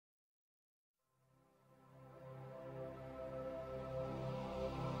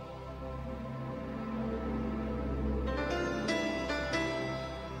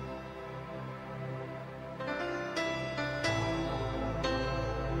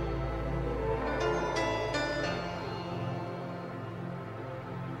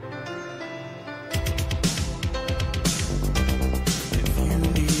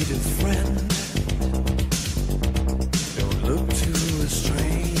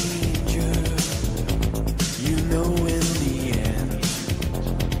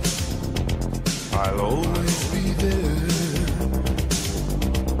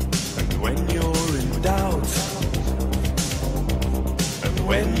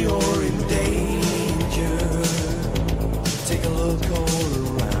you're in danger, take a look all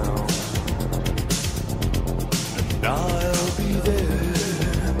around, and I'll be there.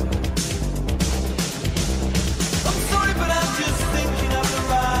 I'm sorry, but I'm just thinking of the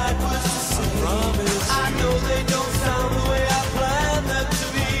right words to say. I promise. I know they don't sound the way I planned them to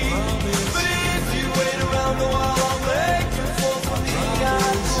be. Promise. But if you wait around a while, I'll make you fall for me. I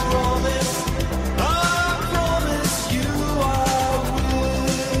promise. I promise you I will.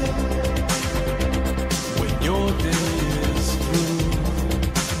 When your day is through,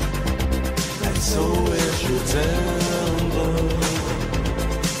 and so is your temper,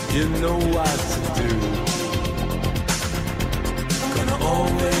 you know what to do. Gonna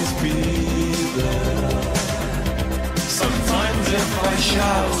always be there. Sometimes if I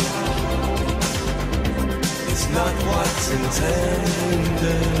shout, it's not what's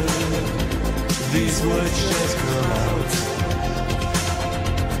intended. These words just come out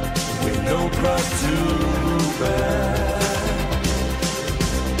with no cross to bear.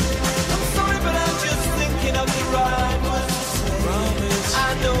 I'm sorry, but I'm just thinking of the right words to say. Promise. I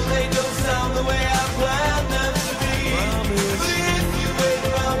know they don't sound the way I planned them to be. Promise. But if you wait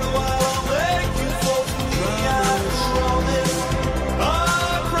around a while, I'll make you fall for me. I promise. I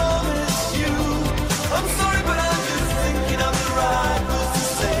promise you. I'm sorry, but I'm just thinking of the right words to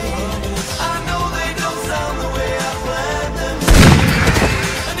say. I know they don't sound the way I planned them to be.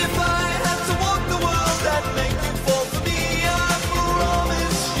 And if I had to walk the world, that'd make you fall for me. I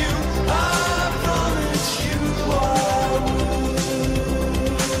promise you. I promise you I will.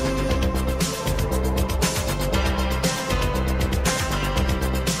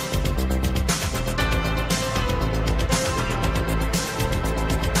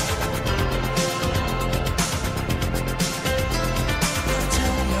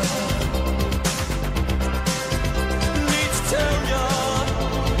 Need to tell ya,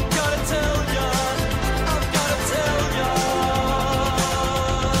 gotta tell ya, I've gotta tell ya.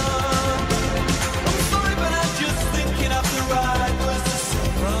 I'm sorry, but I'm just thinking of the right words to say.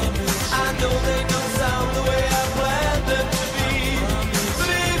 I know they don't sound the way I planned them to be. But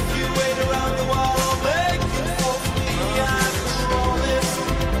if you wait around a while, I'll make you fall for me. I promise.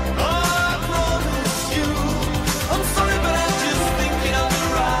 I promise you. I'm sorry, but I'm just thinking of the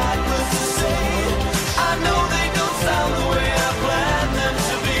right words to say. I know they don't sound the way I planned them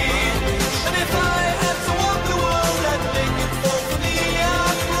to be. And if I had to walk the world, I'd make it fall for me. I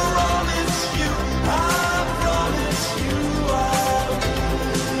promise you. I promise you I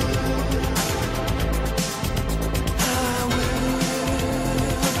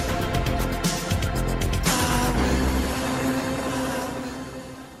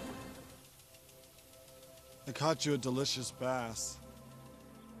I caught you a delicious bass.